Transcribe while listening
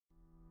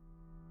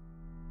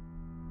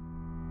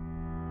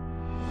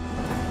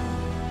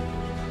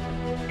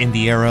in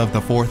the era of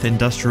the Fourth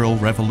Industrial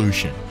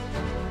Revolution.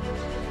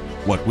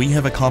 What we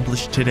have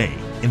accomplished today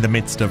in the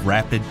midst of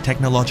rapid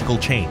technological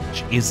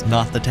change is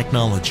not the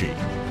technology,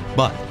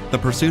 but the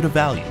pursuit of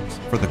values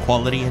for the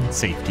quality and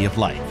safety of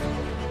life.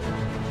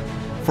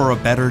 For a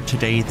better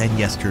today than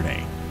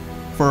yesterday,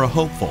 for a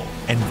hopeful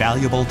and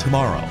valuable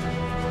tomorrow,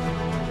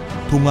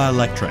 DONGA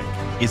Electric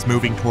is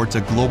moving towards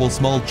a global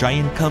small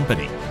giant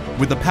company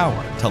with the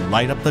power to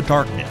light up the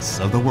darkness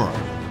of the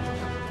world.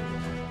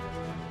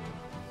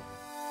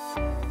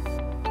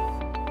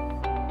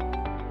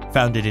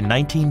 Founded in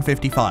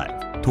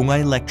 1955, DONGA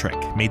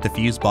Electric made the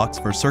fuse box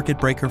for circuit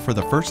breaker for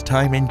the first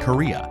time in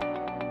Korea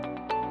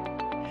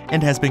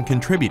and has been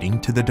contributing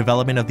to the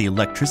development of the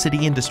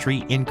electricity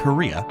industry in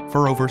Korea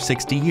for over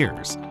 60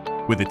 years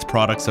with its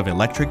products of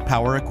electric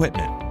power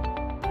equipment.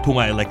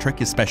 DONGA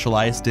Electric is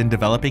specialized in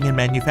developing and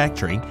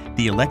manufacturing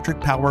the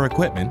electric power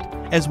equipment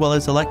as well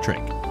as electric,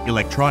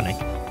 electronic,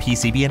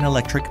 PCB and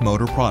electric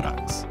motor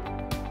products.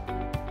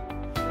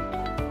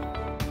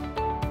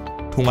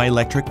 DONGA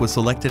Electric was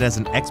selected as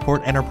an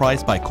export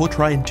enterprise by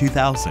KOTRA in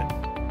 2000,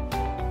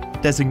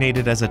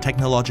 designated as a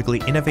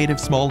technologically innovative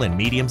small and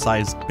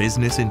medium-sized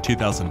business in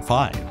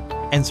 2005,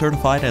 and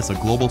certified as a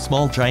global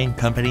small giant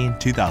company in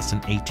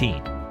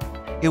 2018.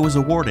 It was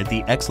awarded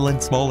the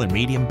Excellent Small and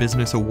Medium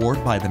Business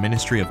Award by the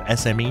Ministry of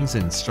SMEs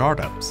and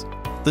Startups,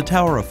 the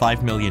Tower of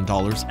 $5 Million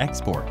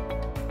Export,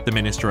 the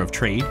Minister of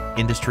Trade,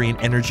 Industry and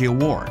Energy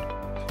Award,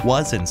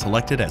 was and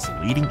selected as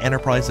a leading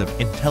enterprise of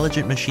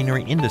intelligent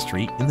machinery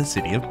industry in the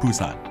city of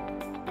Busan.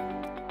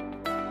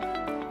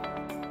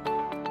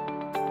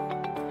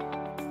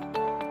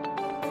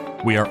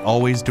 We are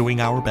always doing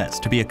our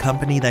best to be a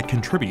company that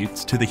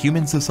contributes to the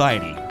human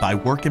society by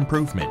work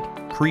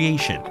improvement,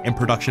 creation, and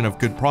production of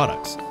good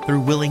products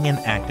through willing and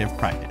active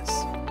practice.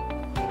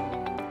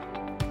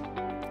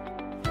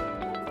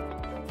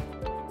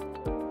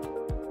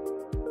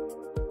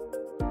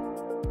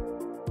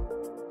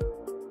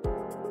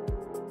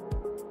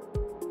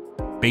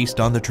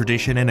 Based on the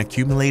tradition and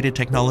accumulated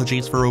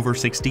technologies for over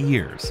 60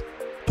 years,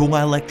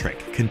 DONGA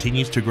Electric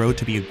continues to grow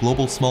to be a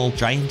global small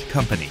giant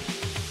company,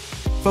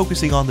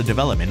 focusing on the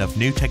development of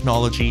new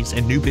technologies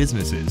and new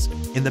businesses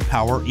in the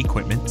power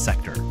equipment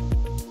sector.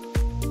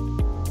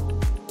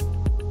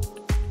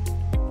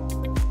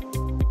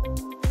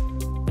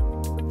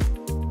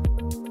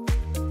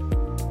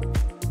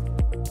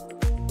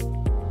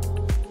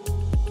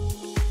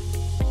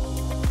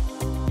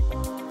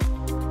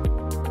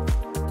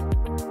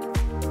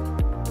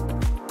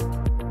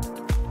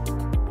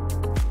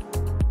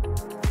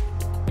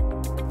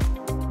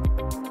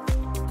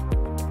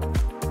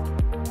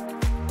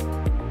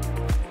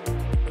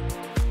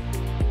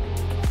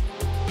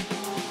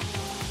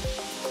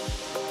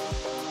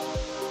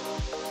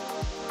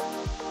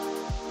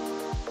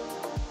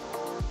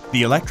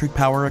 The electric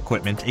power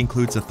equipment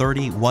includes a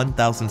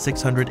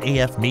 31,600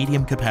 AF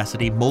medium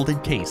capacity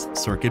molded case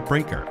circuit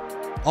breaker,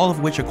 all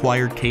of which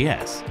acquired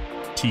KS,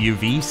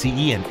 TUV,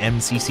 CE, and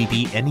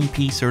MCCB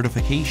NEP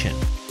certification.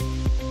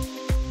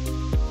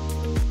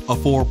 A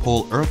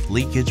 4-pole earth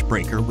leakage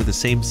breaker with the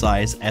same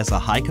size as a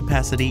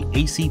high-capacity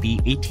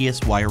ACB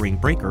ATS wiring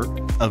breaker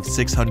of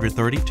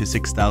 630 to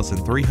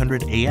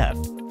 6,300 AF.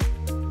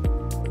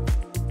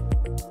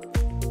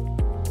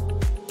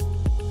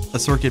 A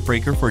circuit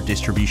breaker for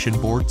distribution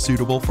board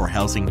suitable for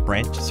housing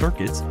branch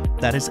circuits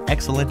that is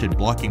excellent in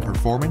blocking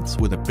performance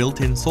with a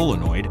built-in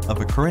solenoid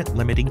of a current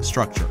limiting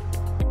structure.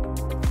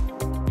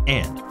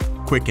 And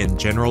quick and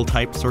general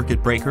type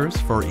circuit breakers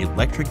for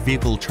electric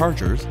vehicle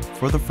chargers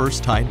for the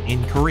first time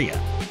in Korea.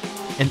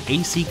 An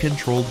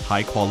AC-controlled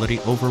high-quality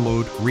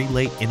overload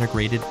relay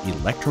integrated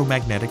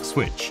electromagnetic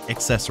switch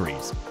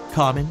accessories,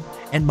 common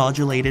and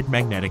modulated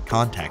magnetic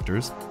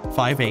contactors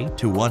 5A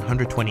to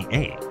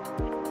 120A,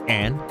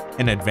 and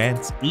an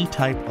advanced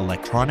E-type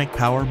electronic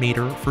power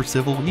meter for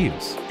civil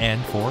use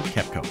and for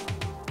KEPCO.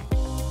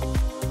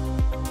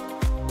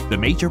 The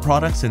major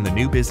products in the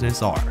new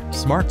business are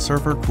smart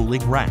server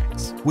cooling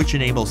racks, which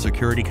enable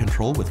security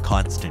control with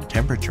constant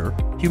temperature,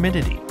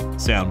 humidity,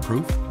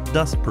 soundproof,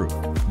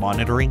 dustproof,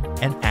 monitoring,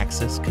 and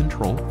access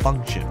control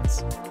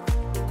functions.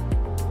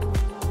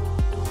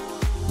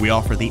 We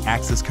offer the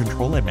access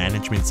control and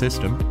management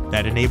system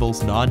that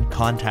enables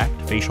non-contact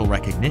facial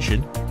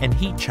recognition and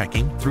heat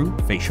checking through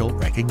facial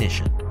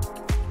recognition.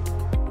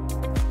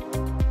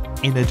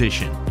 In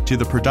addition to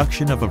the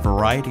production of a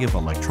variety of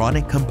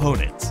electronic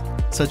components,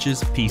 such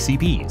as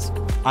PCBs,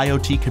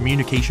 IoT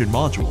communication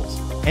modules,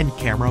 and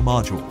camera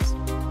modules,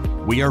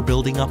 we are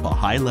building up a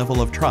high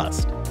level of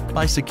trust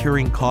by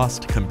securing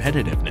cost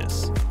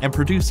competitiveness and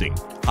producing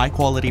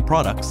high-quality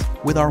products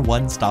with our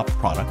one-stop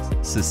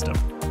product system.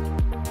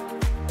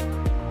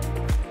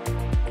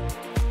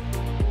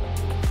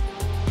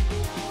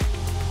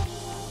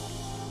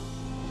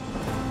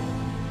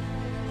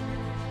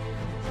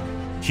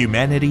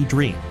 Humanity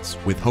dreams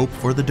with hope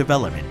for the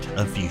development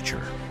of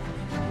future.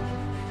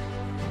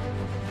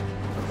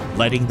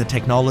 Letting the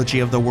technology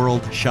of the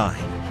world shine,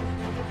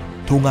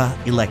 DONGA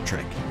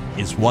Electric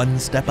is one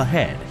step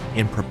ahead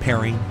in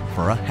preparing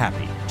for a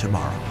happy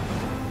tomorrow.